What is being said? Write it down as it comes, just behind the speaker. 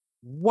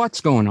What's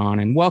going on?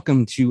 And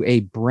welcome to a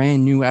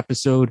brand new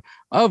episode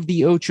of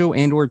the Ocho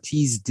and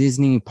Ortiz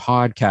Disney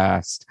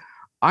podcast.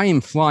 I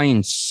am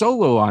flying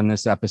solo on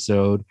this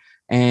episode,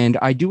 and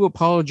I do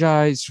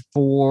apologize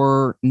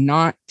for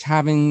not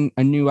having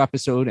a new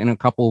episode in a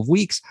couple of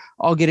weeks.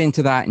 I'll get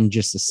into that in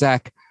just a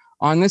sec.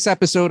 On this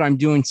episode, I'm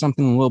doing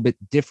something a little bit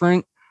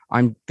different.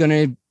 I'm going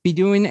to be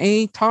doing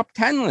a top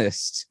 10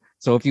 list.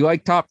 So if you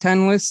like top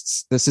 10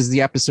 lists, this is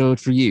the episode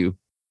for you.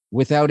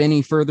 Without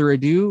any further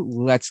ado,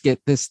 let's get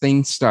this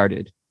thing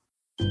started.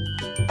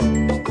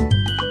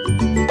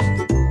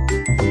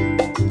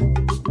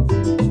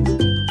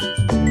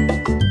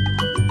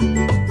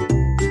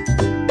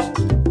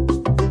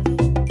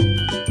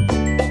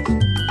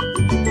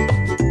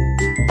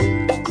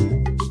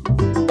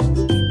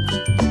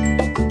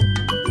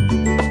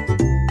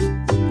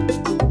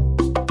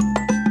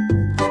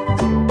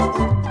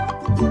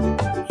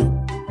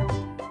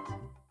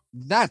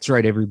 That's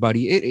right,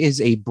 everybody. It is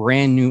a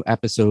brand new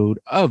episode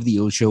of the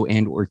Ocho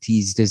and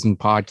Ortiz Disney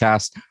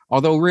podcast.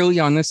 Although, really,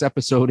 on this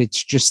episode,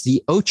 it's just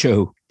the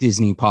Ocho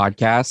Disney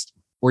podcast.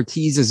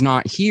 Ortiz is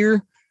not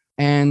here.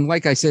 And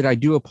like I said, I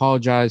do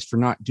apologize for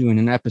not doing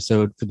an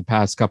episode for the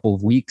past couple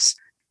of weeks.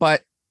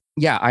 But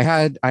yeah, I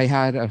had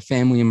a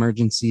family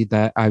emergency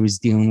that I was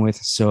dealing with.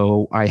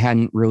 So I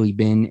hadn't really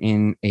been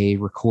in a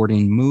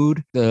recording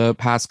mood the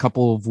past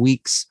couple of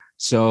weeks.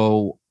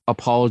 So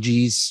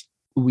apologies.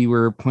 We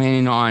were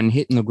planning on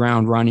hitting the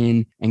ground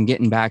running and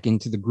getting back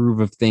into the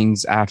groove of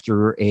things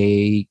after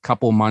a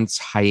couple months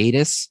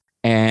hiatus.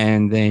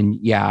 And then,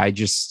 yeah, I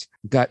just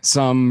got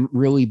some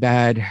really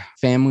bad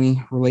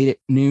family related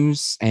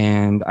news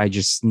and I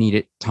just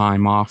needed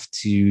time off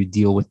to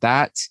deal with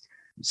that.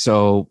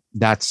 So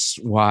that's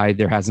why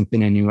there hasn't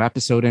been a new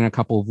episode in a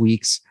couple of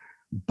weeks.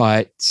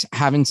 But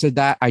having said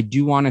that, I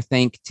do want to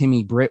thank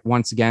Timmy Britt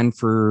once again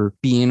for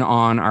being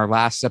on our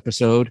last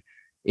episode.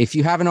 If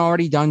you haven't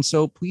already done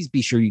so, please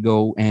be sure you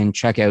go and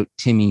check out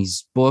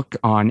Timmy's book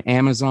on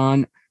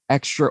Amazon,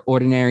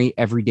 Extraordinary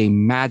Everyday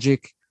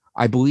Magic.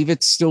 I believe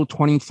it's still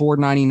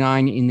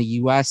 $24.99 in the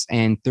US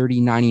and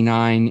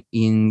 $30.99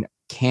 in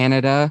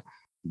Canada.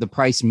 The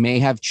price may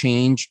have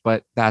changed,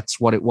 but that's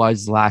what it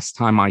was last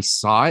time I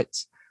saw it.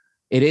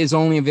 It is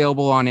only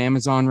available on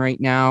Amazon right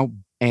now.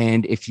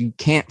 And if you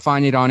can't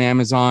find it on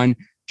Amazon,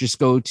 just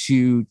go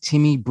to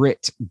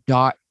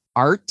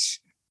timmybritt.art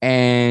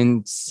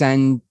and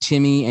send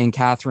Timmy and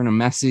Catherine a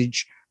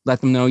message. Let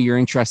them know you're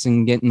interested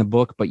in getting the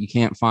book, but you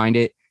can't find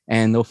it,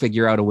 and they'll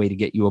figure out a way to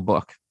get you a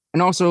book.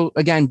 And also,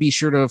 again, be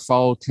sure to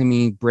follow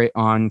Timmy Britt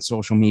on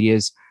social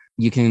medias.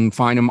 You can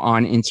find him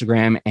on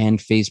Instagram and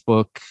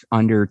Facebook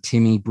under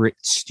Timmy Britt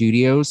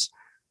Studios.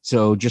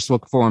 So just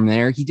look for him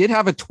there. He did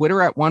have a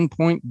Twitter at one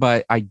point,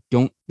 but I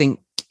don't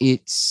think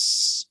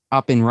it's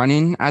up and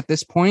running at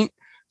this point.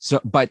 So,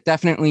 but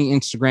definitely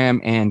Instagram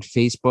and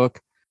Facebook.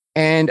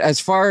 And as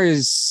far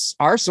as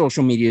our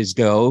social medias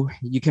go,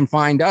 you can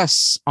find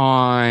us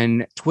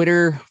on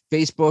Twitter,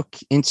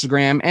 Facebook,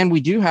 Instagram, and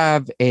we do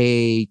have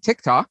a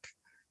TikTok.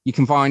 You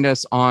can find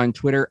us on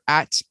Twitter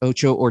at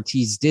Ocho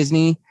Ortiz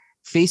Disney,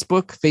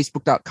 Facebook,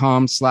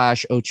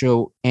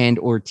 facebook.com/Ocho and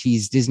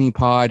Ortiz Disney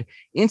Pod,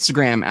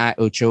 Instagram at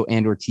Ocho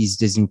and Ortiz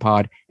Disney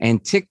Pod,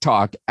 and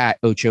TikTok at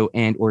Ocho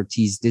and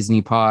Ortiz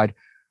Disney Pod.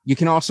 You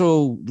can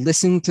also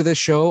listen to the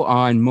show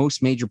on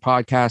most major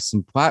podcasts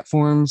and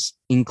platforms,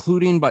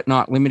 including but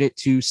not limited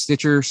to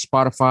Stitcher,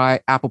 Spotify,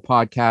 Apple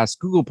Podcasts,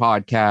 Google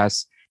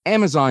Podcasts,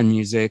 Amazon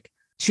Music,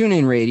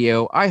 TuneIn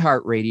Radio,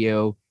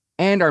 iHeartRadio,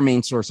 and our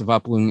main source of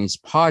uploading is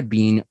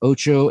Podbean,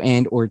 Ocho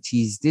and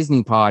Ortiz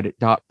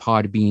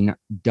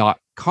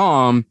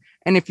DisneyPod.podbean.com.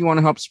 And if you want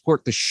to help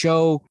support the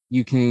show,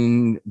 you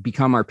can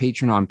become our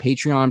patron on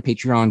Patreon,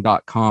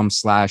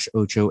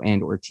 patreon.com/Ocho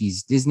and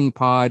Ortiz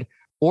DisneyPod.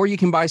 Or you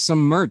can buy some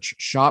merch,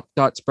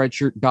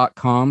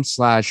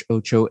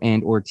 shop.spreadshirt.com/Ocho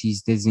and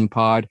Ortiz Disney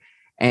Pod.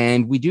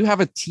 And we do have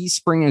a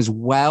Teespring as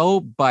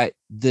well, but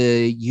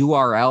the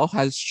URL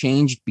has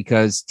changed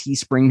because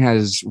Teespring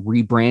has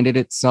rebranded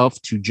itself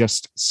to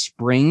just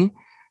Spring.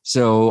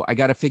 So I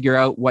got to figure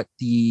out what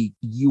the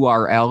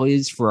URL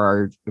is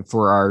for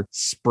our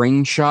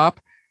Spring shop.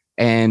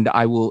 And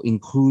I will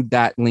include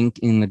that link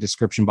in the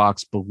description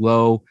box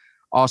below.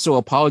 Also,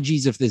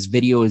 apologies if this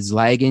video is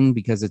lagging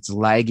because it's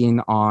lagging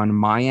on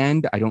my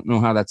end. I don't know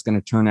how that's going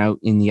to turn out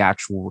in the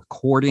actual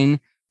recording.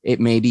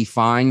 It may be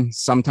fine.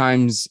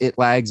 Sometimes it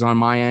lags on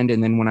my end,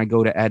 and then when I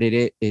go to edit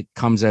it, it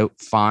comes out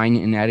fine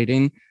in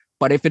editing.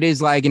 But if it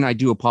is lagging, I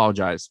do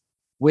apologize.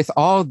 With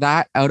all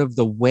that out of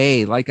the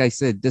way, like I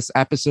said, this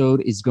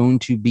episode is going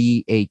to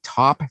be a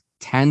top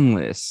 10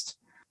 list.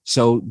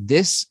 So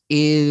this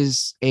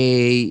is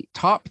a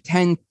top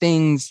 10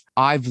 things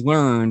I've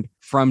learned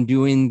from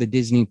doing the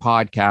Disney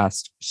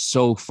podcast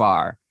so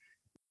far.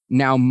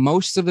 Now,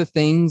 most of the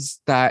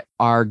things that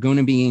are going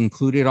to be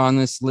included on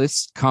this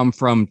list come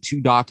from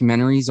two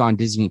documentaries on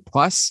Disney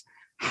Plus,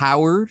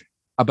 Howard,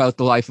 about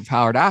the life of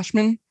Howard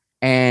Ashman,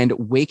 and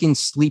Wake in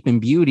Sleep and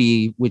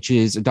Beauty, which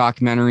is a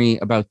documentary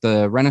about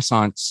the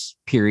Renaissance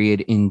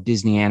period in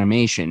Disney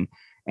animation.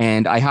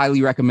 And I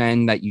highly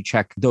recommend that you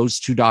check those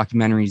two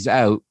documentaries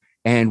out.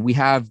 And we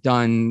have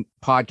done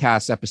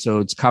podcast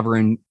episodes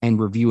covering and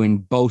reviewing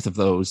both of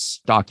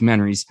those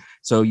documentaries.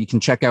 So you can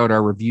check out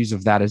our reviews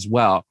of that as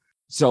well.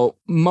 So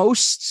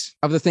most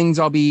of the things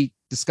I'll be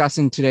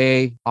discussing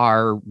today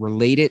are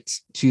related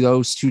to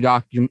those two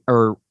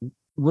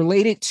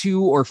related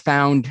to or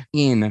found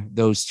in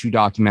those two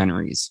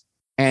documentaries.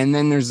 And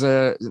then there's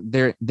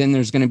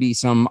going to be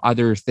some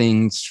other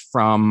things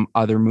from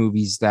other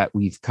movies that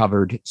we've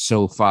covered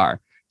so far.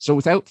 So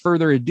without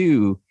further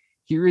ado,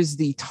 here is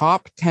the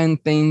top 10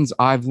 things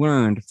I've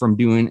learned from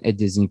doing a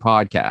Disney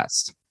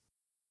podcast.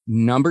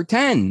 Number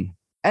 10,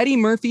 Eddie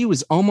Murphy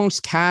was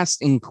almost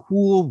cast in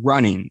Cool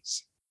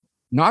Runnings.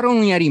 Not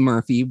only Eddie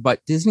Murphy,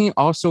 but Disney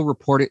also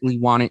reportedly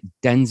wanted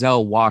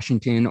Denzel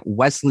Washington,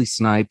 Wesley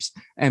Snipes,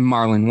 and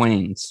Marlon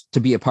Wayans to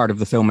be a part of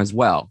the film as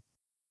well.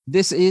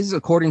 This is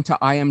according to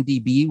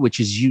IMDb, which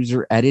is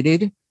user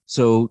edited,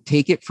 so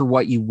take it for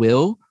what you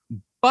will.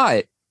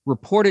 But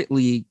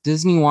reportedly,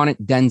 Disney wanted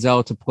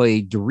Denzel to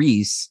play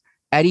Doris,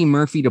 Eddie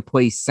Murphy to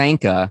play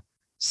Sanka,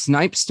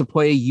 Snipes to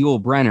play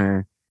Yul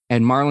Brynner,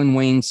 and Marlon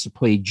Wayans to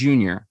play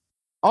Junior.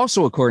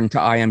 Also according to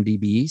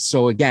IMDb,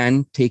 so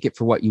again, take it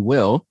for what you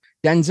will,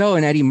 Denzel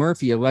and Eddie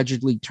Murphy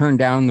allegedly turned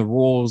down the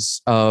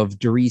roles of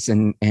Doris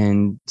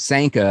and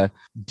Sanka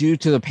due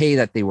to the pay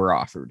that they were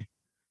offered.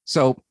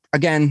 So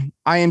again,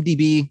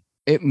 IMDb,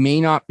 it may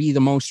not be the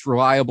most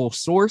reliable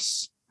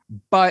source,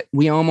 but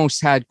we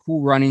almost had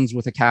Cool Runnings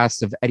with a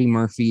cast of Eddie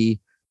Murphy,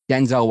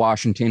 Denzel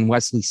Washington,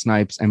 Wesley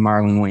Snipes, and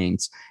Marlon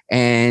Wayans.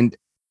 And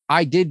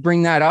I did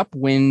bring that up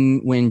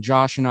when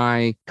Josh and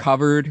I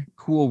covered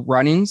Cool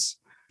Runnings.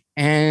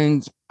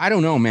 And I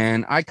don't know,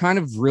 man. I kind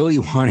of really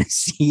want to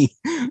see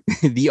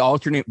the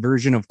alternate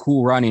version of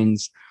Cool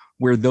Runnings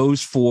where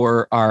those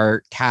four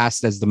are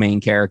cast as the main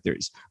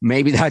characters.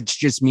 Maybe that's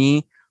just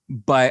me,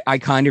 but I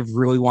kind of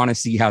really want to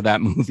see how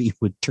that movie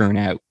would turn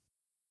out.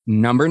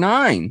 Number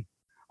 9,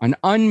 an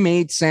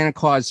unmade Santa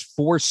Claus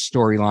 4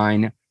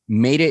 storyline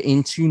made it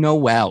into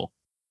Noelle.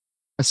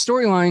 A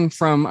storyline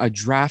from a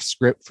draft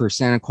script for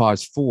Santa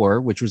Claus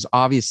 4, which was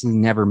obviously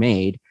never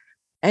made,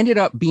 ended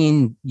up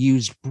being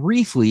used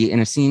briefly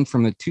in a scene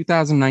from the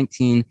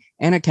 2019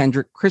 Anna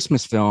Kendrick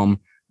Christmas film,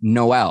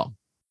 Noelle.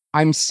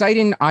 I'm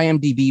citing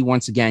IMDb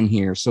once again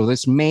here, so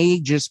this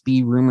may just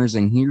be rumors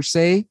and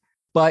hearsay,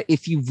 but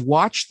if you've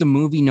watched the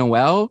movie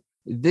Noelle,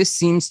 this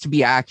seems to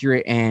be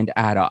accurate and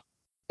add up.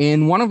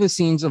 In one of the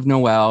scenes of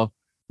Noelle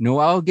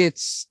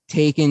gets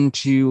taken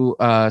to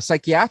a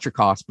psychiatric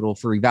hospital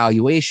for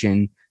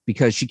evaluation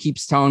because she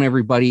keeps telling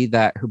everybody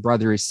that her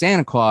brother is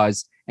Santa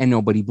Claus and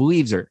nobody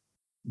believes her.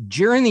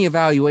 During the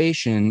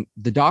evaluation,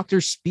 the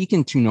doctor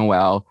speaking to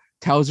Noelle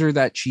tells her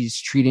that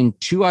she's treating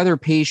 2 other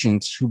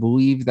patients who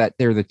believe that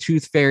they're the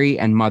Tooth Fairy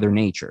and Mother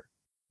Nature.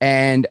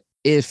 And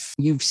if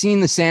you've seen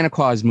the Santa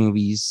Claus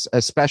movies,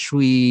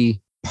 especially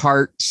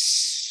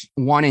parts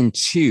 1 and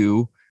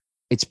 2,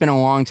 it's been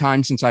a long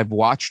time since I've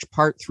watched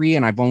part 3,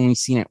 and I've only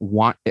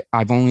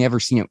ever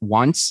seen it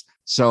once.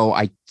 So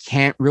I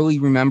can't really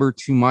remember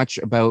too much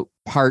about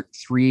part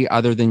 3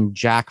 other than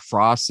Jack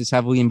Frost is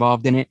heavily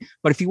involved in it.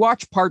 But if you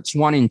watch parts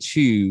 1 and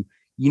 2,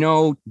 you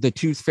know, the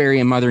Tooth Fairy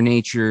and Mother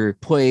Nature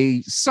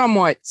play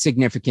somewhat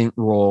significant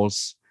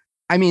roles.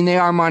 I mean, they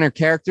are minor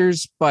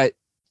characters, but,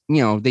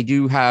 you know, they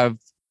do have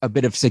a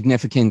bit of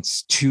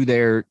significance to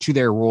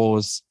their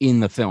roles in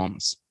the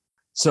films.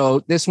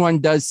 So this one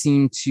does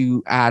seem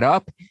to add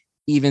up,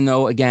 even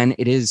though, again,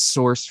 it is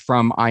sourced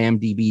from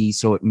IMDb,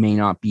 so it may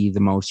not be the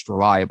most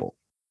reliable.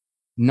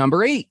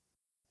 Number 8,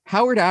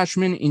 Howard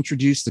Ashman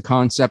introduced the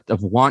concept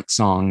of want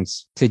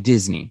songs to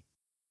Disney.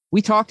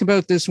 We talked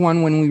about this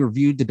one when we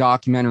reviewed the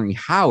documentary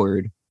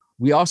Howard.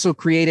 We also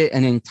created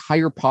an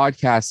entire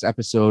podcast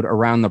episode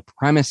around the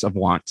premise of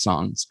want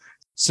songs.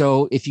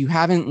 So if you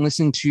haven't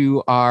listened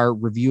to our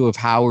review of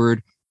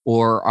Howard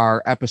or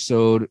our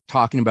episode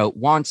talking about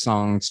want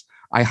songs,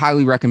 I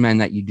highly recommend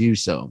that you do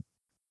so.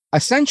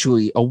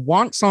 Essentially, a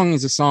want song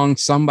is a song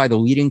sung by the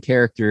leading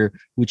character,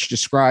 which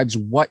describes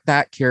what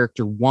that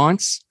character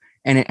wants,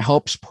 and it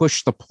helps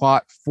push the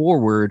plot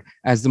forward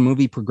as the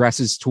movie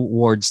progresses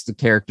towards the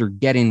character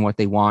getting what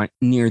they want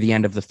near the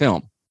end of the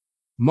film.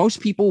 Most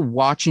people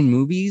watching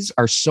movies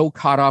are so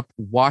caught up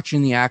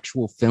watching the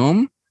actual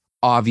film,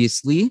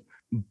 obviously,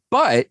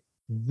 but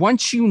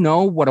once you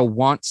know what a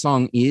want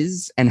song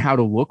is and how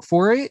to look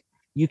for it,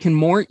 you can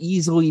more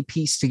easily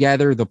piece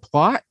together the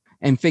plot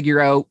and figure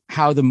out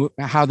how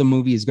the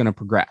movie is going to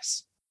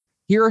progress.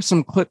 Here are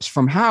some clips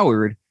from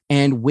Howard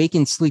and Wake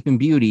and Sleeping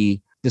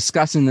Beauty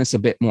discussing this a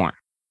bit more.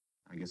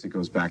 I guess it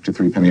goes back to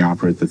Threepenny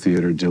Opera at the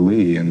Theatre de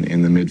Lys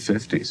in the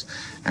mid-50s.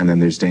 And then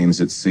there's Dames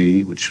at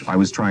Sea, which I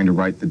was trying to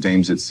write the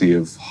Dames at Sea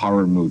of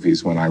horror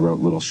movies when I wrote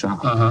Little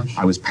Shop.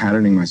 I was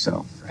patterning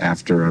myself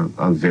after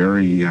a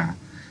very... a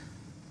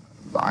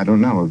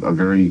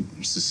very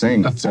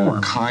succinct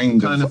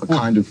kind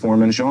of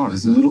form and genre.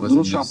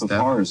 Little Shop of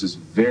Horrors is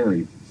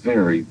very,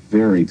 very,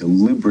 very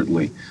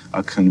deliberately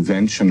a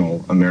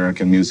conventional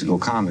American musical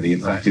comedy.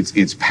 In fact,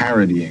 it's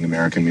parodying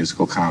American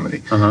musical comedy.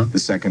 The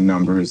second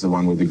number is the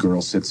one where the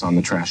girl sits on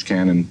the trash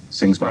can and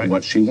sings about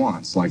what she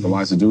wants, like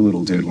Eliza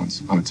Doolittle did once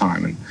upon a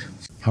time. And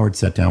Howard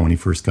sat down when he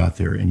first got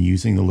there, and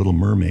using The Little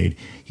Mermaid,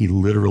 he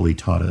literally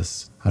taught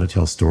us how to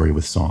tell a story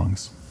with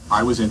songs.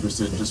 I was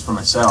interested, just for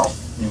myself,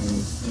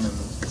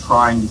 in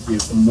trying to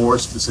give more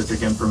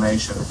specific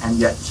information and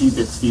yet keep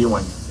it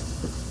feeling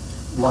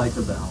like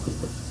a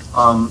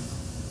ballad.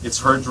 It's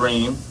her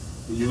dream.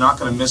 You're not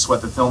going to miss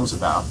what the film's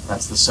about.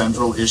 That's the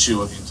central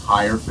issue of the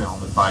entire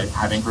film, and by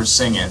having her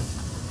sing it,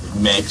 it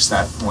makes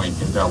that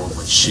point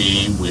indelibly.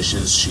 She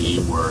wishes she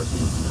were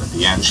human. At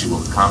the end, she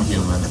will become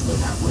human and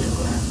live happily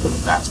ever after.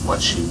 That's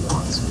what she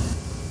wants.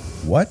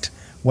 What?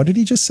 What did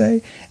he just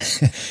say?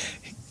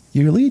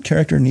 Your lead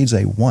character needs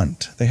a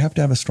want. They have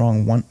to have a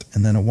strong want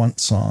and then a want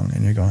song.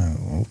 And you're going,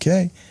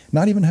 okay.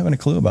 Not even having a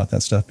clue about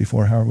that stuff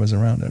before Howard was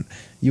around it.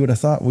 You would have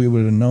thought we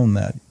would have known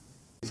that.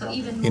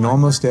 In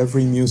almost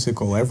every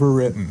musical ever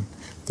written,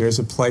 there's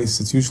a place,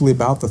 it's usually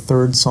about the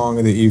third song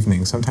of the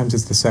evening. Sometimes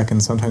it's the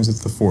second, sometimes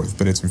it's the fourth,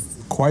 but it's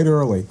quite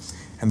early.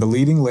 And the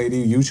leading lady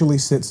usually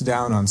sits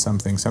down on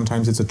something.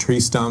 Sometimes it's a tree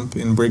stump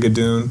in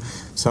Brigadoon.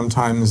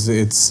 Sometimes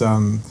it's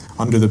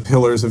under the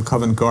pillars of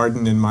Covent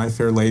Garden in My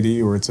Fair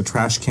Lady, or it's a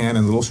trash can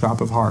in Little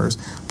Shop of Horrors.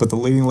 But the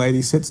leading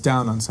lady sits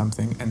down on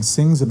something and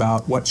sings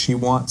about what she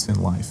wants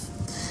in life.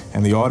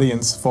 And the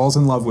audience falls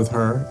in love with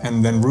her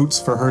and then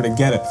roots for her to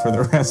get it for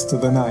the rest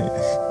of the night.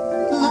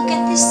 Look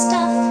at this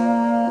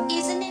stuff.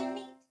 Isn't it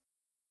neat?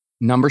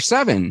 Number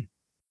 7.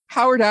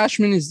 Howard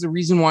Ashman is the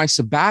reason why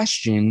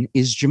Sebastian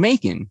is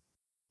Jamaican.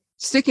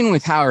 Sticking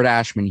with Howard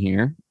Ashman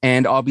here,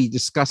 and I'll be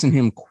discussing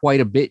him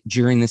quite a bit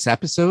during this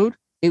episode,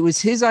 it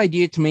was his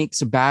idea to make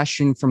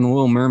Sebastian from The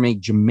Little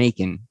Mermaid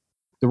Jamaican.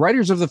 The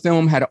writers of the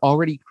film had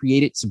already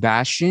created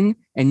Sebastian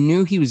and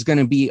knew he was going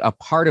to be a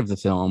part of the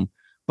film,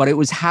 but it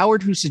was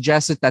Howard who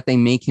suggested that they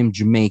make him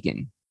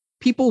Jamaican.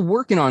 People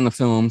working on the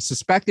film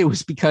suspect it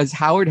was because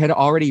Howard had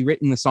already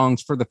written the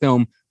songs for the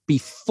film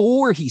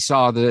before he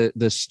saw the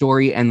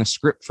story and the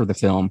script for the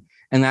film,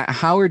 and that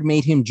Howard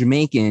made him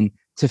Jamaican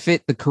to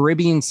fit the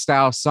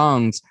Caribbean-style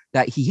songs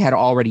that he had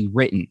already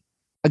written.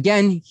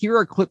 Again, here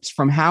are clips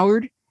from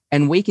Howard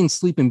and Wake and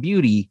Sleeping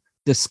Beauty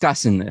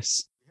discussing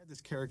this. We had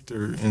this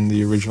character in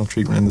the original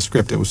treatment in the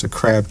script. It was a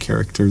crab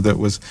character that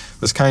was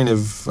kind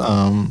of,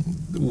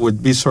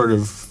 would be sort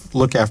of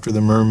look after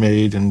the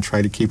mermaid and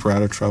try to keep her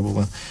out of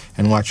trouble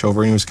and watch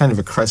over. And he was kind of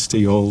a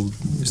crusty old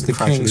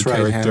king's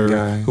character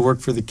guy who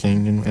worked for the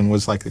king and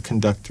was like the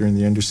conductor in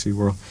the undersea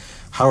world.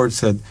 Howard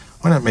said,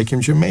 why not make him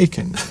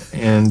Jamaican?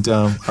 And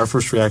our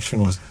first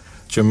reaction was,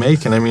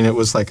 Jamaican? I mean, it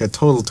was like a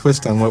total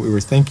twist on what we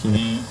were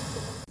thinking.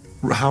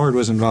 Howard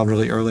was involved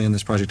really early in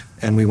this project,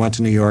 and we went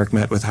to New York,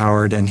 met with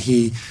Howard, and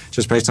he,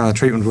 just based on the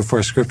treatment before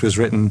a script was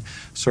written,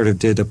 sort of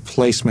did a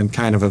placement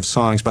kind of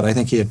songs, but I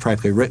think he had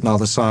practically written all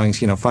the songs,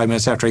 5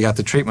 minutes after he got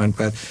the treatment,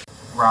 but...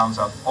 Rounds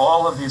up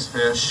all of these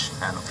fish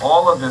and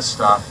all of this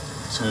stuff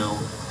to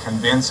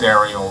convince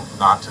Ariel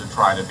not to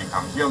try to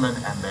become human,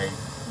 and they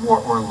more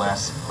or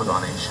less put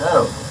on a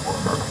show for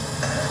her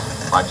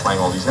by playing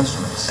all these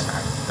instruments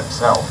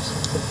themselves.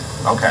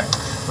 Okay,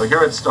 so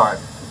here it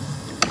starts.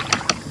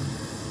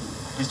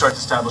 He starts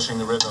establishing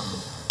the rhythm.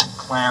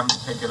 Clams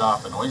pick it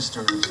up, and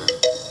oysters, and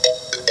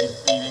he's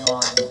feeding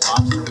on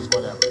lobsters,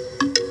 whatever.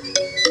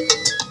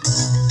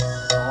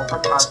 It's all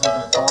percussive,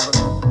 and it's all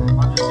the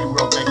undersea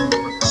world making the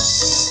percussion.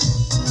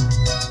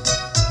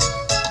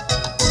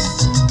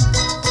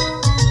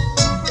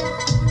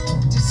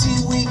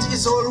 Seaweed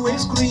is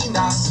always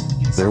greener.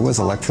 There was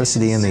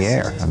electricity in the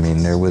air. I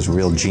mean, there was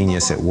real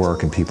genius at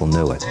work, and people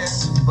knew it.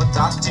 But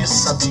that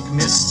is a big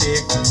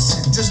mistake.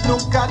 Just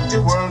look at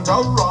the world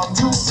around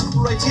you,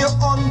 right here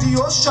on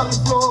the ocean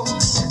floor.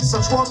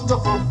 Such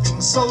wonderful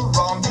things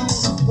surround you.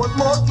 What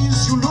more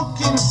is you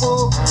looking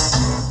for?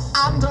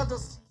 Under the...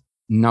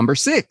 Number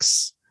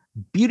 6.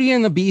 Beauty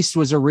and the Beast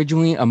was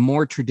originally a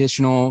more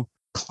traditional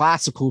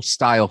classical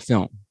style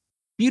film.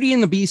 Beauty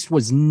and the Beast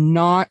was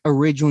not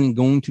originally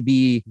going to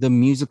be the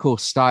musical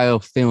style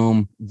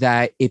film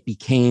that it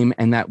became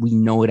and that we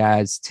know it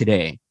as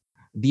today.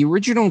 The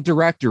original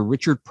director,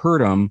 Richard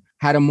Purdom,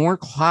 had a more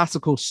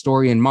classical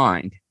story in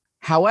mind.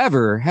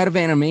 However, head of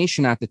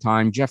animation at the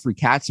time, Jeffrey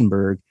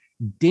Katzenberg,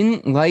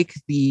 didn't like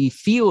the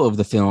feel of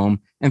the film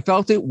and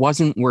felt it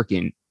wasn't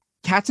working.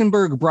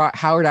 Katzenberg brought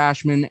Howard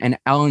Ashman and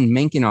Alan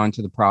Menken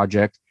onto the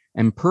project,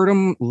 and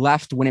Purdom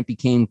left when it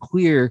became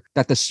clear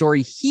that the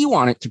story he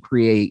wanted to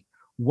create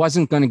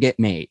wasn't going to get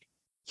made.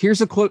 Here's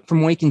a quote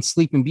from Wake and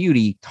Sleeping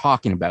Beauty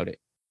talking about it.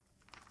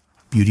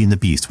 Beauty and the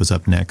Beast was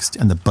up next,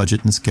 and the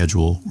budget and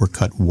schedule were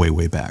cut way,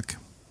 way back.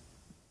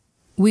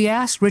 We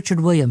asked Richard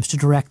Williams to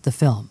direct the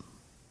film,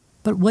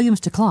 but Williams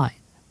declined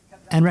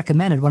and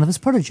recommended one of his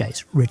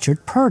proteges,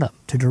 Richard Purdom,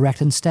 to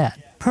direct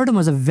instead. Purdom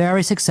was a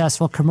very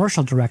successful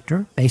commercial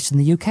director based in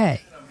the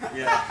UK.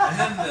 Yeah, and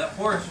then the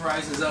horse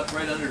rises up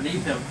right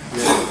underneath him.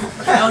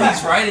 Yeah. Now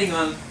he's riding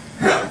on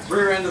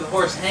rear end of the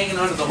horse hanging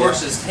onto the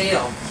horse's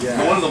tail. Yeah.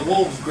 And one of the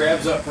wolves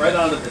grabs up right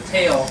onto the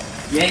tail,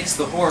 yanks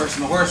the horse,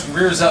 and the horse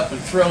rears up and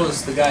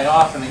throws the guy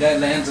off, and the guy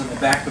lands on the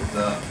back of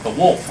the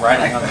wolf,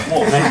 riding on the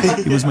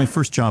wolf. It was my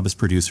first job as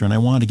producer, and I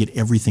wanted to get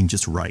everything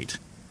just right.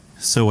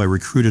 So I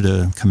recruited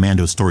a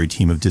commando story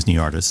team of Disney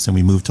artists, and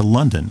we moved to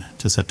London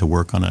to set to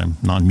work on a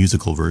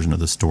non-musical version of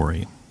the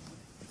story.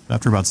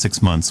 After about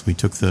 6 months, we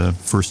took the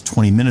first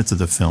 20 minutes of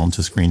the film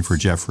to screen for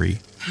Jeffrey.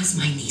 Has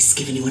my niece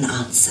given you an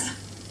answer?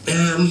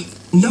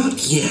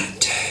 Not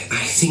yet.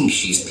 I think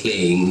she's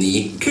playing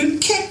the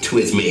coquette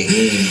with me.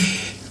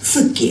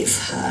 Forgive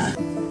her.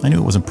 I knew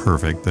it wasn't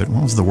perfect, but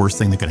what was the worst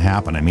thing that could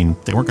happen? I mean,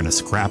 they weren't going to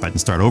scrap it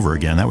and start over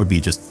again. That would be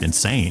just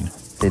insane.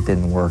 It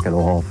didn't work at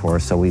all for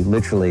us, so we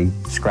literally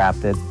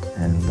scrapped it,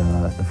 and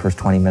the first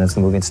 20 minutes of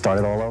the movie, it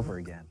started all over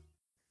again.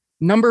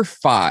 Number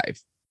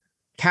 5.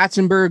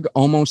 Katzenberg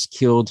almost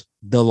killed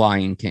The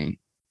Lion King.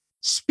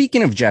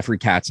 Speaking of Jeffrey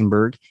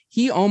Katzenberg,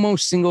 he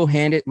almost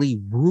single-handedly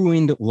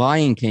ruined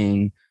Lion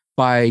King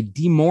by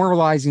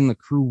demoralizing the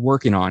crew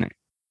working on it.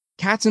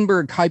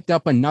 Katzenberg hyped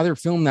up another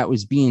film that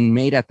was being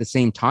made at the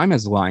same time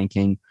as The Lion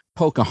King,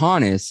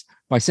 Pocahontas,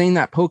 by saying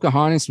that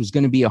Pocahontas was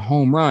going to be a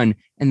home run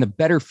and the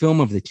better film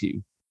of the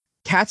two.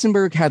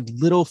 Katzenberg had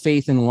little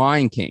faith in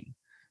Lion King,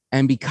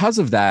 and because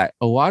of that,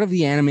 a lot of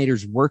the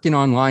animators working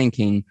on Lion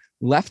King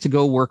left to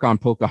go work on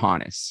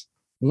Pocahontas.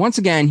 Once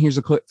again, here's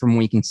a clip from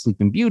Waking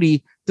Sleeping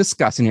Beauty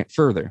discussing it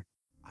further.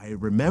 I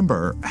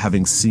remember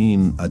having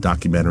seen a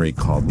documentary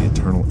called The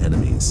Eternal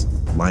Enemies,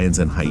 Lions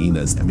and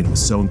Hyenas. I mean, it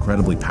was so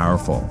incredibly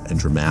powerful and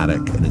dramatic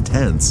and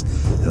intense.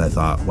 And I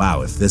thought,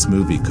 wow, if this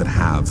movie could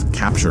have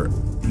captured,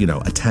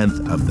 a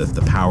tenth of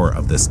the power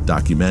of this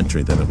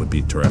documentary, then it would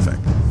be terrific.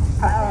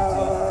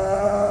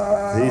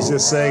 He's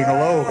just saying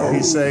hello.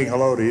 He's saying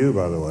hello to you,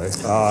 by the way.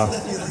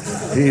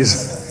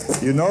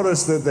 You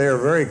notice that they are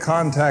very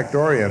contact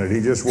oriented. He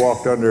just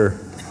walked under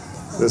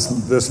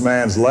this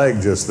man's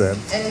leg just then.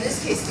 And in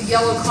this case, the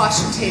yellow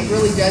caution tape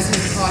really does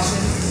need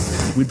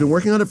caution. We've been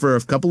working on it for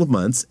a couple of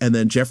months, and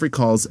then Jeffrey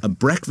calls a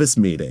breakfast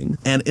meeting.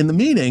 And in the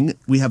meeting,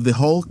 we have the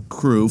whole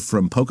crew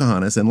from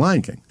Pocahontas and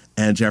Lion King.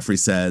 And Jeffrey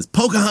says,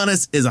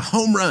 Pocahontas is a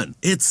home run.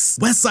 It's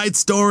West Side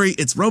Story.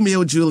 It's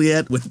Romeo and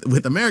Juliet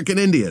with American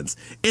Indians.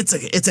 It's a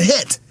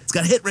hit. It's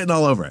got hit written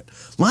all over it.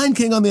 Lion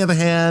King, on the other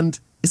hand,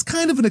 is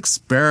kind of an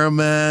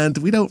experiment.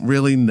 We don't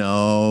really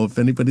know if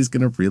anybody's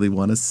going to really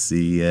want to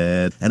see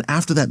it. And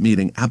after that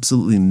meeting,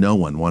 absolutely no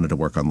one wanted to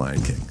work on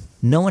Lion King.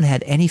 No one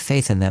had any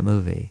faith in that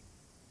movie,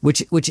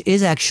 which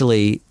is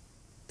actually,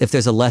 if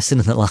there's a lesson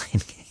in The Lion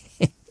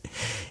King,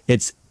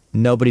 it's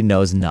nobody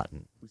knows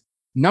nothing.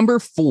 Number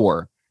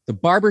 4, the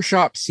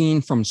barbershop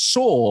scene from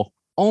Soul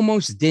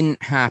almost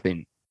didn't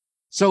happen.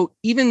 So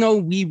even though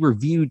we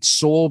reviewed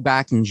Soul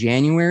back in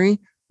January,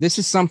 this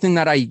is something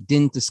that I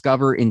didn't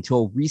discover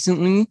until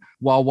recently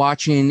while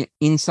watching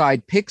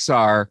Inside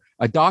Pixar,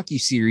 a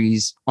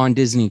docuseries on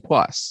Disney+.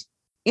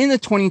 In the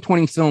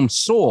 2020 film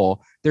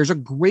Soul, there's a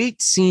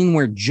great scene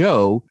where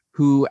Joe,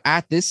 who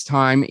at this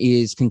time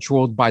is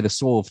controlled by the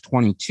soul of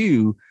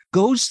 22,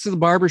 goes to the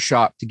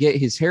barbershop to get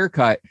his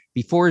haircut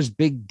before his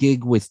big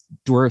gig with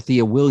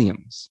Dorothea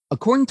Williams.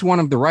 According to one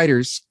of the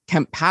writers,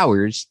 Kemp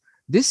Powers,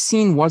 this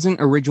scene wasn't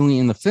originally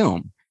in the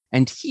film,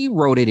 and he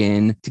wrote it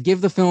in to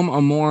give the film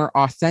a more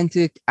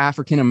authentic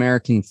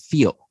African-American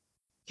feel.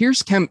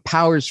 Here's Kemp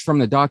Powers from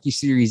the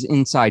docuseries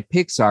Inside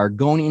Pixar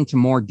going into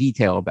more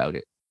detail about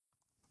it.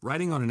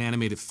 Writing on an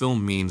animated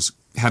film means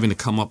having to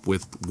come up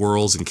with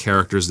worlds and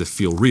characters that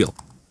feel real.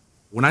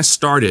 When I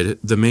started,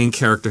 the main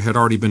character had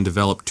already been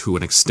developed to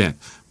an extent,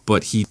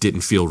 but he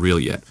didn't feel real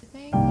yet.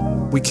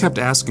 We kept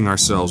asking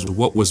ourselves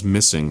what was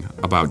missing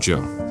about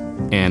Joe,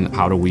 and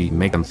how do we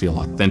make him feel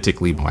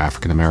authentically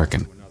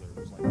African-American.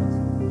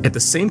 At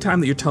the same time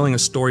that you're telling a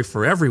story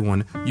for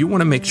everyone, you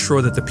want to make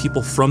sure that the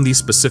people from these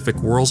specific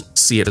worlds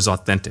see it as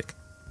authentic.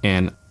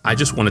 And I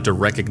just wanted to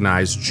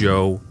recognize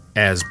Joe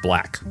as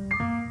black.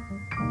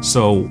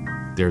 So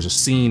there's a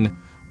scene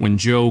when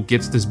Joe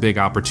gets this big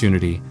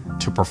opportunity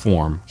to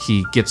perform.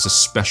 He gets a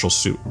special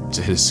suit,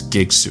 to his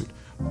gig suit.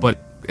 But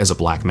as a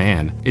black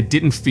man, it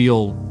didn't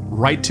feel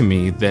right to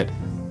me that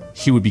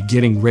he would be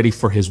getting ready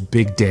for his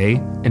big day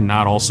and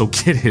not also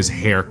get his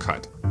hair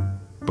cut.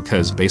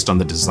 Because based on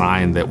the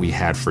design that we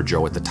had for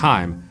Joe at the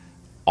time,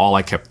 all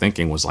I kept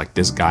thinking was like,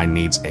 this guy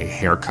needs a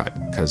haircut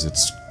because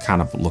it's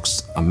kind of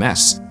looks a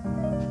mess.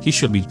 He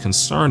should be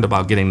concerned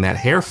about getting that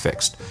hair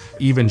fixed,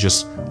 even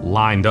just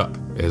lined up,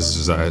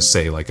 as I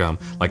say, like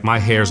my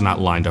hair's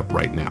not lined up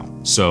right now.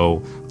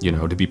 So,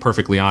 to be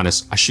perfectly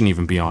honest, I shouldn't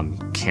even be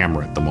on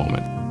camera at the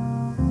moment.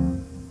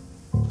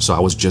 So I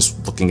was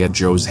just looking at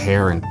Joe's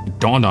hair and it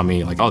dawned on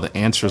me like, oh, the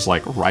answer's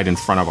like right in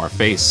front of our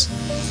face.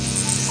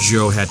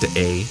 Joe had to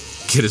A,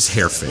 get his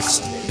hair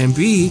fixed, and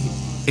B,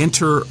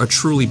 enter a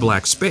truly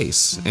black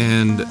space.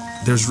 And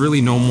there's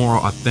really no more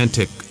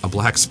authentic a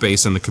black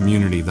space in the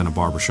community than a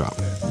barbershop.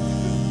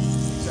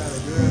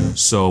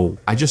 So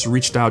I just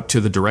reached out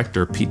to the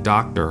director, Pete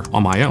Docter,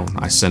 on my own.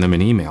 I sent him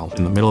an email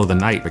in the middle of the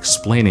night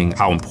explaining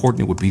how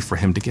important it would be for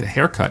him to get a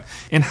haircut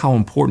and how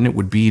important it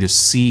would be to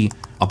see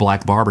a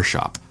black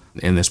barbershop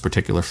in this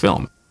particular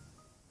film.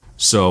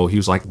 So he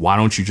was like, why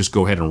don't you just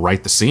go ahead and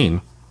write the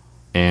scene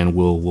and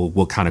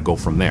we'll kind of go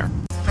from there.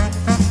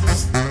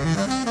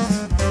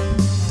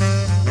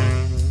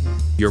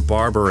 Your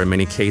barber, in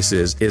many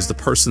cases, is the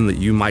person that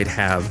you might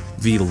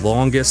have the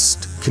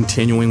longest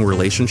continuing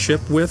relationship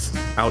with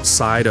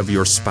outside of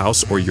your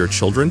spouse or your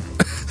children.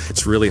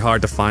 It's really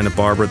hard to find a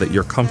barber that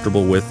you're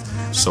comfortable with.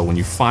 So when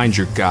you find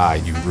your guy,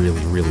 you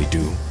really, really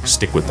do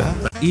stick with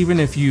them. Even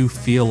if you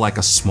feel like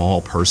a small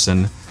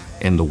person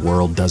and the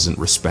world doesn't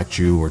respect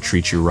you or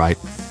treat you right,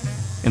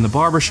 in the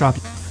barbershop,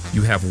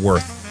 you have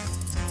worth.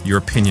 Your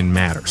opinion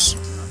matters.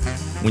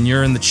 When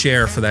you're in the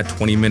chair for that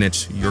 20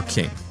 minutes, you're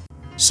king.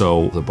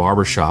 So the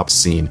barbershop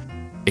scene,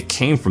 it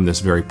came from this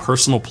very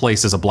personal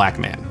place as a black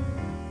man.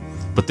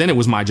 But then it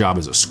was my job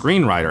as a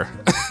screenwriter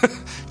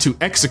to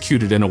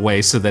execute it in a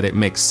way so that it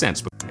makes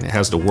sense. And it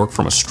has to work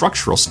from a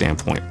structural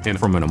standpoint and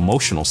from an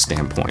emotional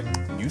standpoint.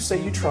 You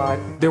say you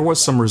tried. There was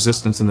some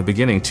resistance in the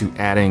beginning to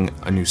adding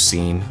a new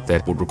scene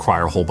that would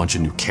require a whole bunch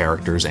of new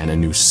characters and a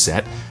new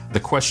set. The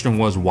question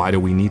was, why do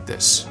we need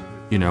this?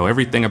 You know,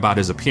 everything about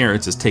his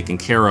appearance is taken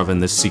care of in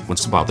this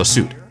sequence about the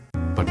suit.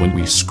 But when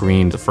we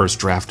screened the first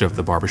draft of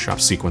the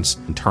barbershop sequence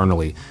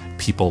internally,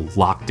 people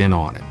locked in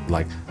on it.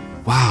 Like,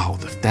 wow,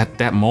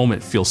 that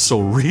moment feels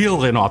so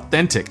real and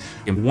authentic.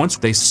 And once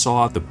they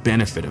saw the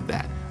benefit of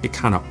that, it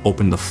kind of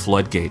opened the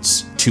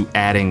floodgates to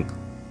adding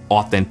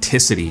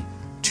authenticity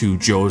to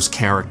Joe's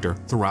character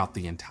throughout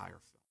the entire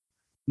film.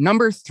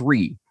 Number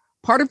 3,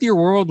 part of your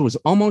world was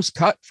almost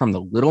cut from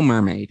The Little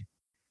Mermaid.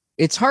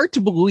 It's hard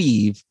to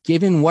believe,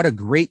 given what a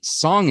great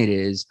song it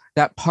is,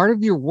 that part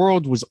of your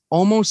world was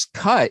almost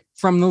cut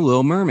from The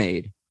Little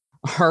Mermaid.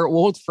 Our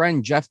old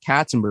friend Jeff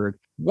Katzenberg,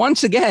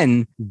 once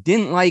again,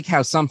 didn't like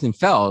how something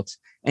felt,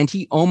 and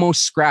he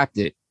almost scrapped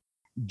it.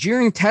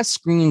 During test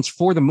screenings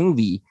for the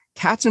movie,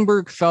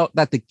 Katzenberg felt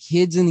that the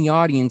kids in the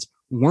audience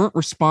weren't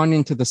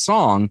responding to the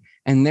song,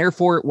 and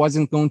therefore it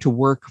wasn't going to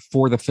work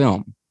for the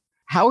film.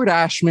 Howard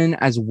Ashman,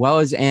 as well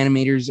as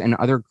animators and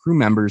other crew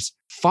members,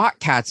 fought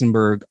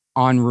Katzenberg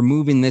on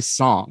removing this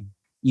song.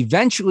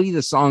 Eventually,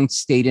 the song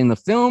stayed in the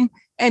film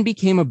and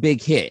became a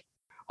big hit.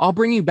 I'll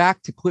bring you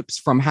back to clips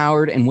from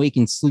Howard and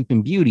Waking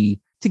Sleeping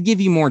Beauty to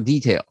give you more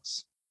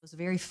details. The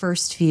very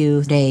first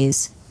few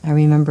days, I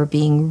remember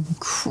being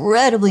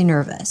incredibly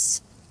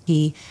nervous.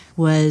 He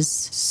was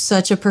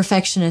such a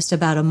perfectionist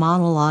about a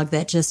monologue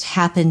that just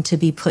happened to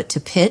be put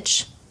to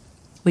pitch,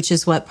 which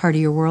is what Part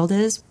of Your World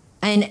is.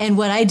 And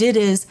what I did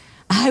is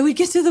I would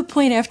get to the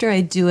point after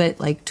I'd do it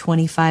like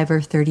 25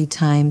 or 30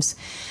 times.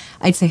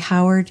 I'd say,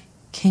 Howard,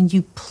 can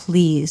you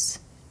please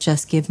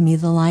just give me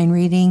the line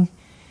reading?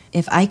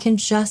 If I can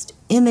just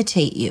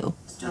imitate you.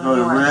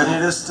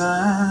 Ready to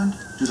stand.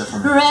 Do that for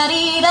me.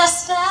 Ready to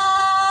stand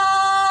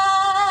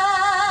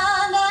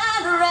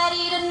and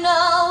ready to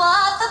know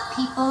what the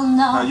people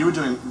know. You were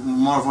doing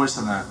more voice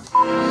than that.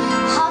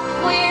 Hop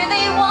where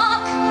they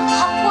walk,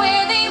 hop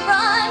where they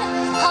run,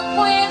 hop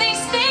where they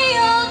stay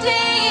all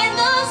day in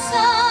the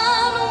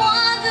sun,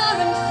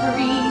 wandering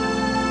free.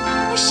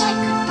 Wish I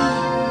could be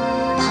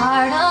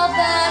part of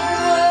that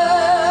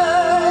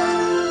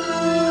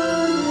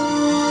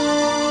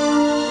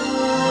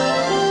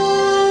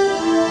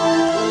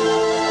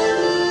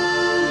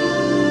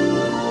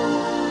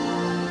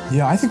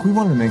Yeah, I think we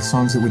wanted to make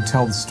songs that would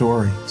tell the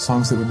story,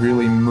 songs that would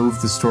really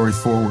move the story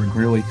forward,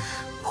 really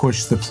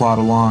push the plot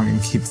along and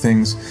keep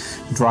things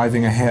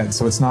driving ahead.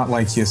 So it's not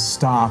like you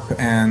stop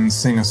and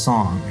sing a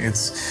song.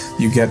 It's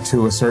you get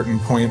to a certain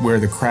point where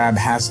the crab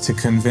has to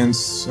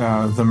convince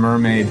the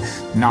mermaid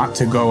not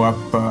to go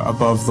up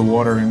above the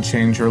water and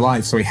change her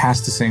life. So he has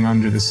to sing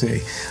Under the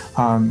Sea.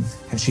 And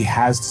she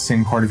has to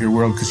sing Part of Your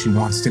World because she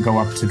wants to go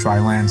up to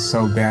dry land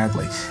so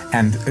badly.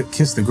 And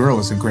Kiss the Girl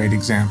is a great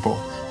example.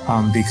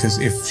 Because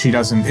if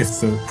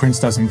the prince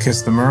doesn't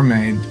kiss the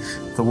mermaid,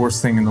 the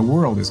worst thing in the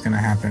world is going to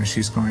happen.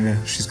 She's going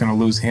to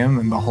lose him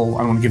and the whole. I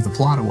don't want to give the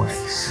plot away,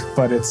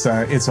 but it's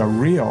a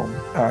real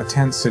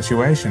tense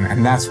situation,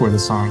 and that's where the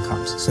song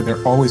comes. So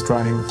they're always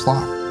driving the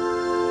plot.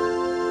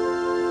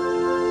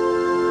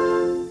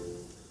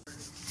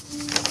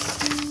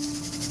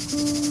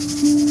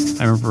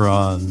 I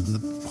remember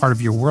the Part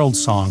of Your World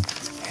song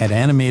had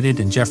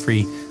animated, and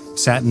Jeffrey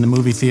sat in the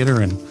movie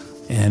theater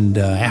and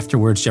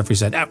afterwards, Jeffrey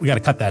said, we got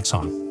to cut that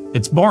song.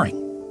 It's boring.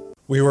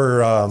 We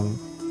were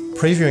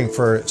previewing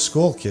for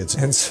school kids,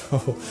 and so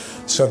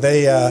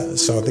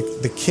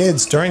the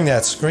kids during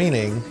that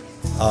screening,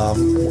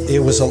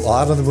 it was a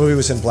lot of the movie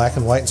was in black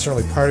and white, and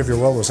certainly Part of Your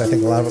World was, I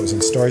think a lot of it was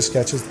in story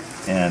sketches.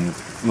 And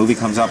the movie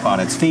comes up on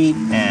its feet,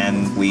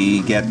 and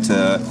we get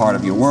to Part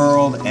of Your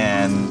World,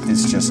 and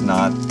it's just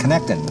not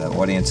connecting. The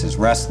audience is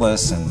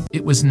restless. And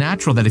it was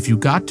natural that if you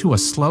got to a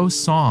slow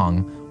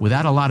song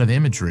without a lot of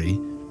imagery,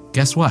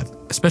 guess what?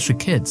 Especially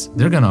kids,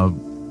 they're going to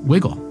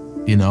wiggle,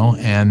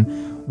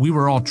 and we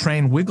were all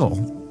trained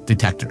wiggle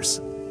detectors.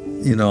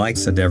 I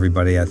said to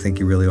everybody, I think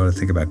you really ought to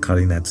think about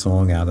cutting that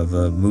song out of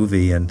the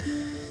movie. And,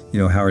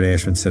 Howard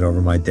Ashman said,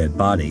 over my dead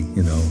body,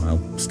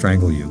 I'll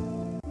strangle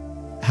you.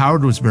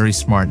 Howard was very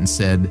smart and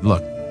said,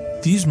 look,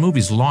 these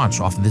movies launch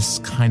off this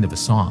kind of a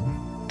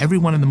song. Every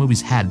one of the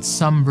movies had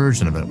some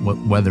version of it,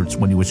 whether it's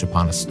When You Wish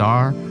Upon a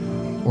Star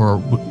or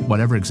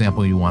whatever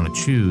example you want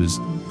to choose.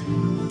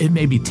 It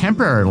may be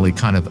temporarily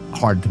kind of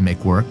hard to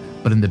make work,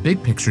 but in the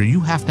big picture,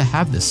 you have to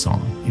have this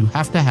song. You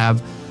have to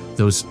have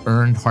those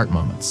earned heart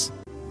moments.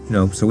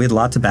 So we had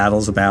lots of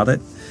battles about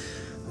it.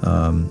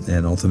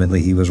 And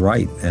ultimately he was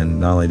right. And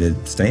not only did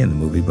it stay in the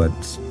movie, but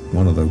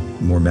one of the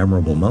more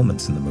memorable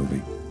moments in the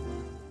movie.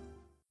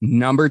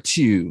 Number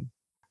 2,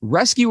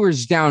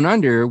 Rescuers Down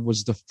Under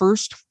was the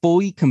first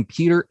fully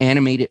computer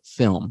animated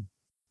film.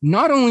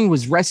 Not only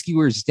was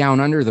Rescuers Down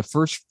Under the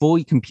first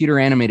fully computer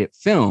animated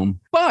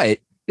film, but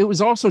it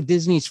was also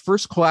Disney's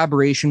first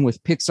collaboration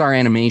with Pixar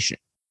Animation.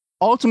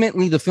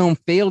 Ultimately, the film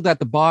failed at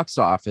the box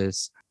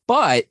office,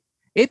 but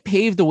it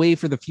paved the way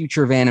for the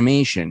future of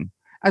animation,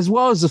 as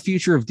well as the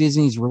future of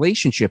Disney's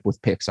relationship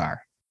with Pixar.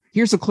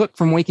 Here's a clip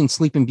from Waking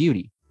Sleeping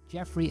Beauty.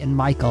 Jeffrey and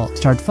Michael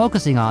started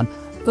focusing on,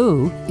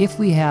 if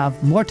we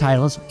have more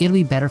titles, it'll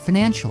be better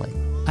financially.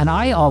 And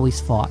I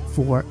always fought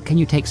for, can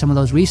you take some of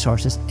those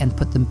resources and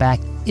put them back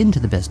into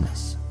the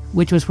business?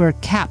 Which was where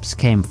CAPS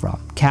came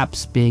from,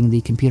 CAPS being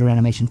the computer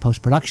animation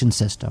post-production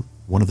system.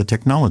 One of the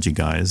technology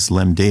guys,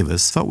 Lem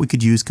Davis, thought we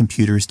could use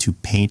computers to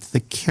paint the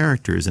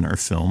characters in our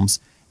films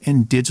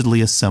and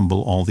digitally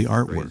assemble all the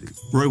artwork.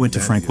 Roy went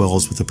to Frank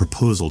Wells with a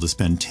proposal to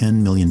spend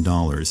 $10 million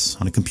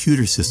on a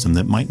computer system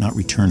that might not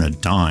return a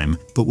dime,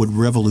 but would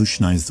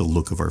revolutionize the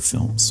look of our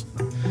films.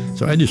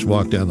 So I just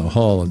walked down the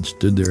hall and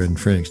stood there in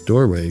Frank's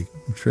doorway.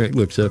 Frank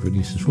looks up and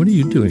he says, "What are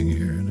you doing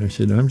here?" And I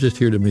said, "I'm just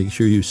here to make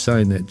sure you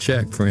sign that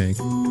check, Frank."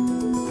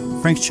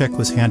 Frank's check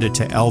was handed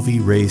to Alvy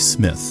Ray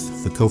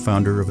Smith, the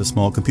co-founder of a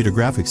small computer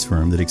graphics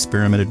firm that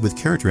experimented with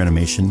character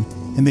animation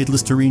and made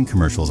Listerine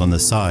commercials on the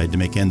side to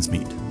make ends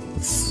meet.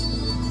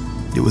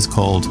 It was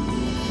called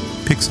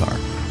Pixar.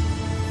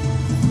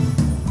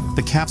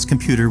 The CAPS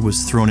computer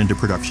was thrown into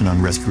production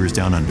on Rescuers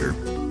Down Under.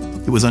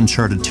 It was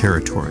uncharted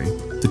territory.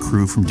 The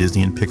crew from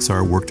Disney and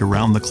Pixar worked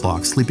around the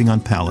clock, sleeping on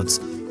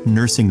pallets,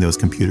 nursing those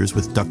computers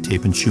with duct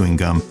tape and chewing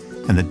gum,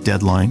 and the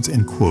deadlines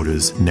and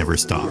quotas never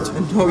stopped.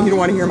 No, you don't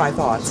want to hear my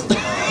thoughts.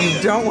 You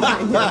don't want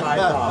to hear my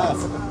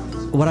thoughts.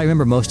 What I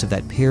remember most of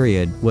that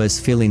period was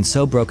feeling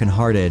so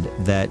brokenhearted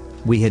that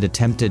we had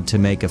attempted to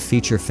make a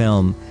feature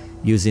film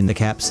using the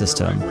CAPS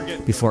system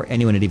before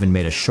anyone had even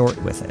made a short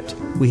with it.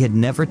 We had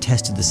never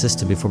tested the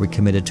system before we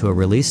committed to a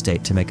release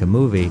date to make a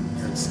movie.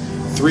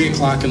 3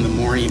 o'clock in the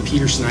morning, and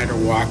Peter Snyder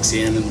walks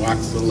in and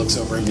looks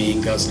over at me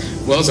and goes,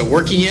 "Well, is it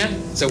working yet?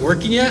 Is it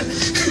working yet?"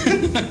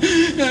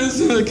 And it's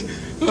like,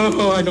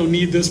 oh, I don't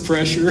need this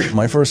pressure.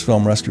 My first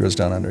film, Rescuers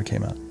Down Under,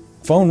 came out.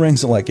 Phone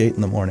rings at like 8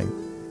 in the morning.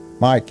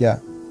 "Mike, yeah.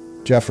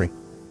 Jeffrey,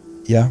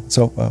 yeah.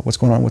 So what's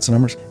going on? What's the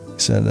numbers?" He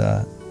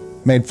said,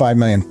 "Made $5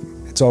 million.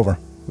 It's over."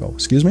 I go,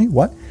 "Excuse me?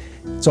 What?"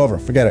 "It's over.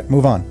 Forget it.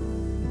 Move on."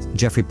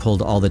 Jeffrey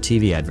pulled all the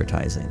TV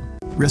advertising.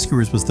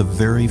 Rescuers was the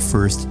very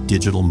first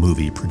digital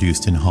movie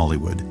produced in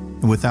Hollywood,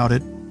 and without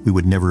it, we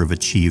would never have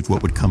achieved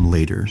what would come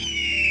later.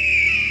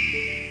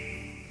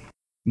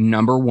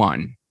 Number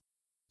 1.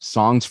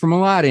 Songs from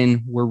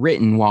Aladdin were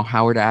written while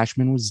Howard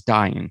Ashman was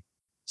dying.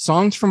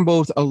 Songs from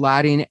both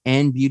Aladdin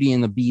and Beauty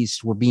and the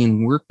Beast were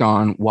being worked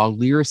on while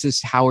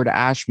lyricist Howard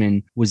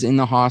Ashman was in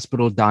the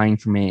hospital dying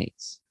from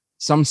AIDS.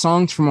 Some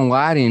songs from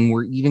Aladdin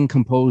were even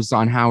composed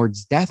on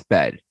Howard's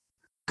deathbed.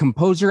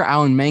 Composer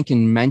Alan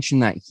Menken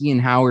mentioned that he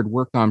and Howard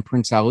worked on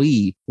Prince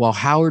Ali while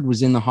Howard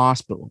was in the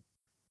hospital.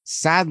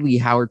 Sadly,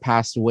 Howard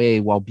passed away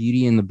while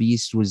Beauty and the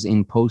Beast was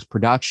in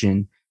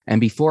post-production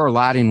and before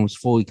Aladdin was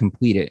fully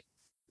completed.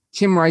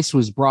 Tim Rice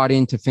was brought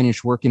in to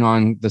finish working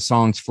on the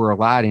songs for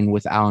Aladdin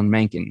with Alan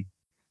Menken.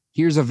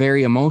 Here's a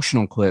very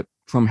emotional clip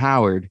from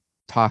Howard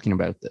talking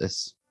about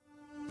this.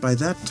 By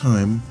that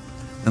time,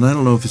 and I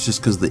don't know if it's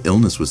just because the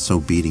illness was so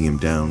beating him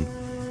down,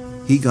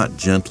 he got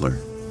gentler,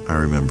 I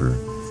remember.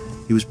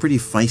 He was pretty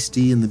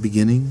feisty in the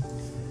beginning,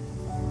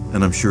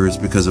 and I'm sure it's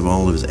because of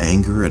all of his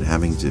anger at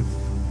having to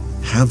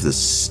have this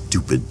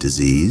stupid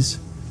disease,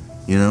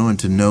 and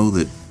to know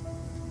that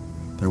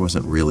there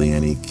wasn't really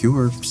any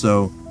cure.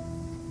 So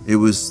it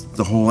was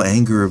the whole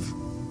anger of,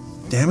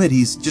 damn it,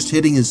 he's just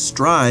hitting his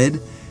stride,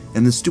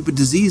 and the stupid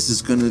disease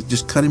is going to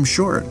just cut him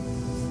short.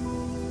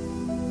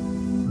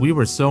 We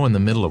were so in the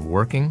middle of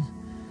working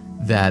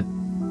that,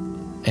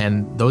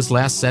 and those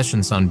last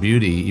sessions on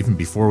Beauty, even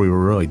before we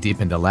were really deep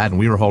into Aladdin,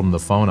 we were holding the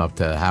phone up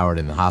to Howard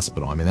in the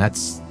hospital. I mean,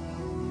 that's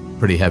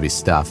pretty heavy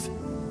stuff.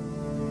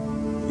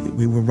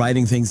 We were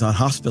writing things on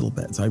hospital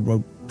beds. I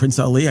wrote Prince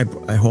Ali.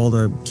 I hauled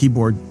a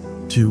keyboard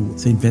to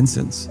St.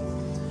 Vincent's,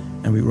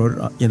 and we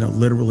wrote it,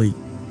 literally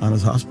on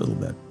his hospital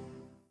bed.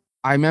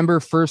 I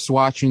remember first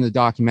watching the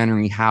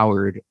documentary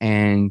Howard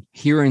and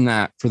hearing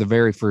that for the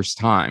very first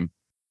time.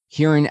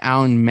 Hearing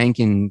Alan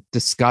Menken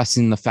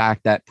discussing the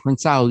fact that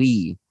Prince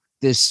Ali,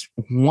 this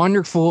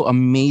wonderful,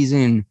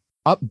 amazing,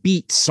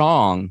 upbeat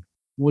song,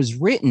 was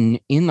written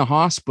in the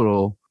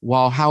hospital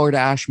while Howard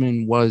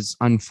Ashman was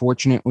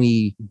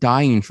unfortunately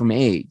dying from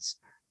AIDS.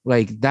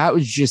 Like, that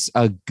was just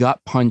a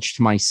gut punch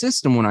to my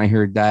system when I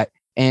heard that.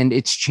 And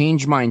it's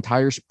changed my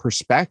entire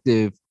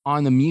perspective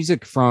on the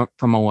music from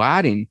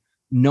Aladdin,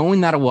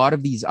 knowing that a lot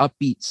of these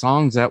upbeat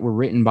songs that were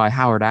written by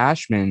Howard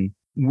Ashman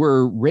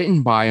were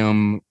written by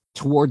him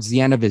towards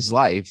the end of his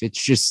life.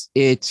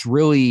 It's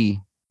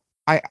really,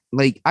 I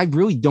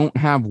really don't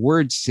have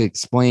words to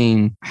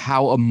explain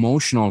how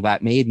emotional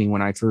that made me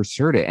when I first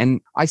heard it.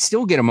 And I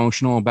still get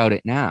emotional about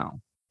it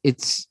now.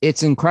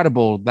 It's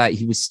incredible that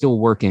he was still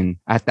working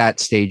at that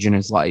stage in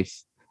his life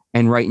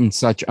and writing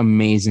such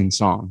amazing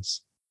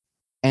songs.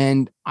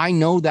 And I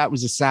know that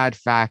was a sad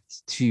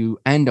fact to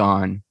end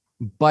on,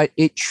 but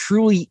it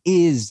truly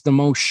is the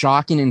most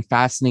shocking and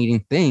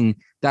fascinating thing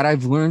that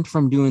I've learned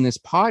from doing this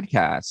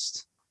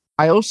podcast.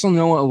 I also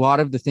know a lot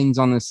of the things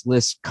on this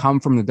list come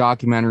from the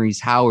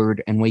documentaries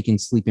Howard and Waking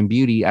Sleeping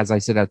Beauty, as I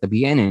said at the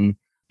beginning,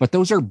 but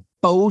those are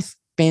both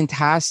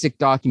fantastic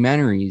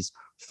documentaries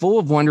full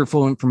of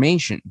wonderful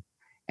information.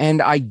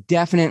 And I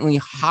definitely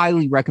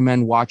highly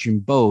recommend watching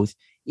both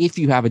if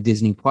you have a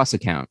Disney Plus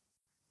account.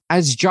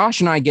 As Josh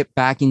and I get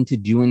back into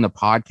doing the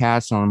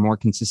podcast on a more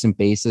consistent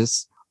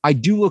basis, I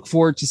do look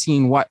forward to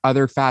seeing what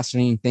other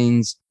fascinating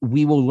things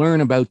we will learn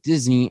about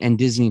Disney and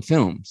Disney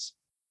films.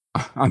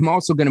 I'm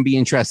also going to be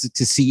interested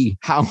to see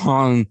how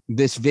long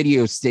this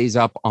video stays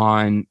up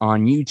on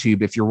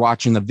YouTube. If you're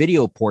watching the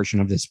video portion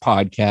of this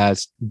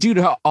podcast, due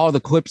to all the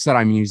clips that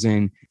I'm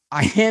using,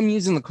 I am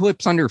using the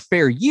clips under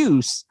fair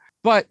use,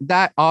 but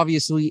that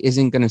obviously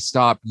isn't going to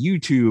stop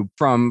YouTube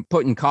from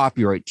putting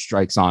copyright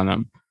strikes on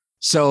them.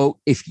 So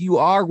if you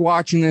are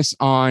watching this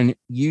on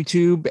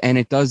YouTube and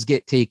it does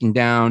get taken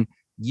down,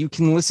 you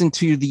can listen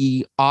to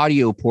the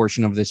audio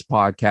portion of this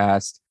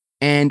podcast.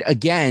 And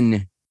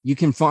again, you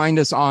can find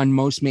us on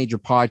most major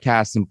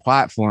podcasts and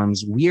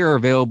platforms. We are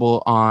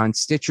available on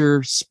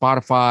Stitcher,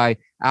 Spotify,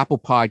 Apple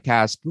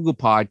Podcasts, Google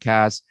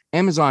Podcasts,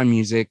 Amazon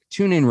Music,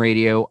 TuneIn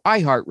Radio,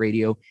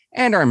 iHeartRadio,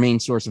 and our main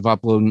source of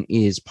uploading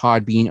is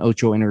Podbean,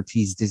 Ocho and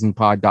Ortiz,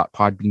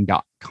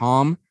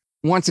 DisneyPod.podbean.com.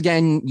 Once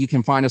again, you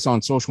can find us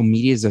on social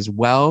medias as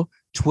well.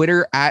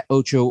 Twitter at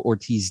Ocho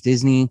Ortiz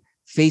Disney,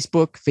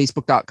 Facebook,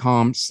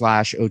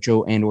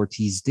 Facebook.com/Ocho and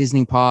Ortiz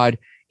Disney Pod,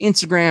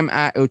 Instagram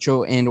at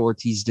Ocho and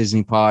Ortiz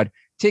Disney Pod,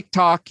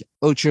 TikTok,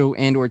 Ocho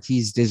and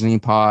Ortiz Disney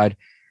Pod.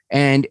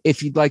 And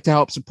if you'd like to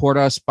help support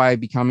us by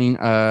becoming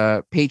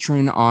a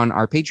patron on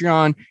our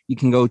Patreon, you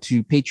can go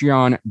to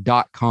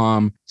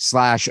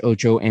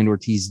patreon.com/Ocho and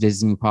Ortiz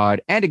Disney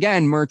Pod. And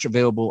again, merch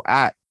available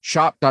at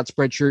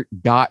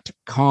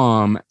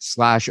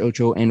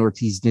shop.spreadshirt.com/Ocho and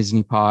Ortiz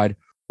Disney Pod,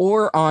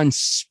 or on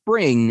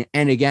Spring.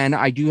 And again,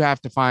 I do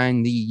have to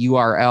find the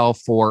URL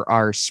for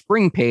our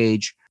Spring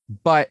page,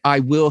 but I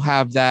will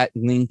have that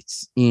linked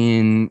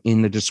in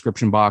the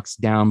description box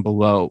down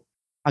below.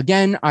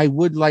 Again, I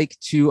would like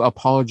to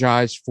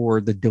apologize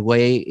for the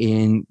delay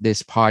in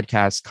this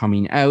podcast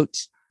coming out.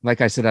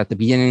 Like I said at the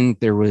beginning,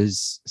 there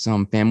was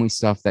some family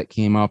stuff that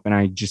came up, and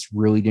I just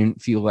really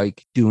didn't feel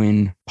like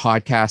doing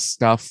podcast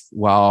stuff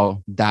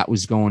while that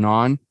was going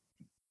on.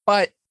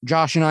 But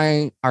Josh and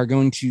I are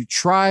going to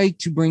try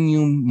to bring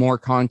you more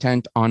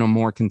content on a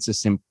more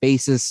consistent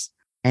basis.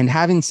 And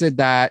having said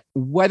that,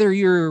 whether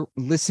you're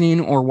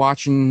listening or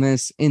watching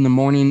this in the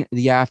morning,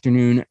 the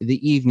afternoon,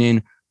 the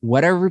evening,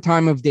 whatever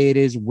time of day it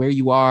is, where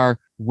you are,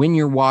 when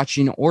you're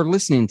watching or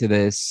listening to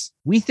this,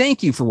 we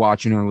thank you for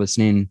watching or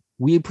listening.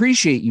 We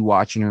appreciate you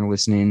watching or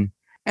listening,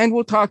 and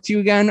we'll talk to you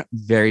again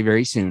very,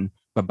 very soon.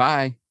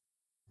 Bye-bye.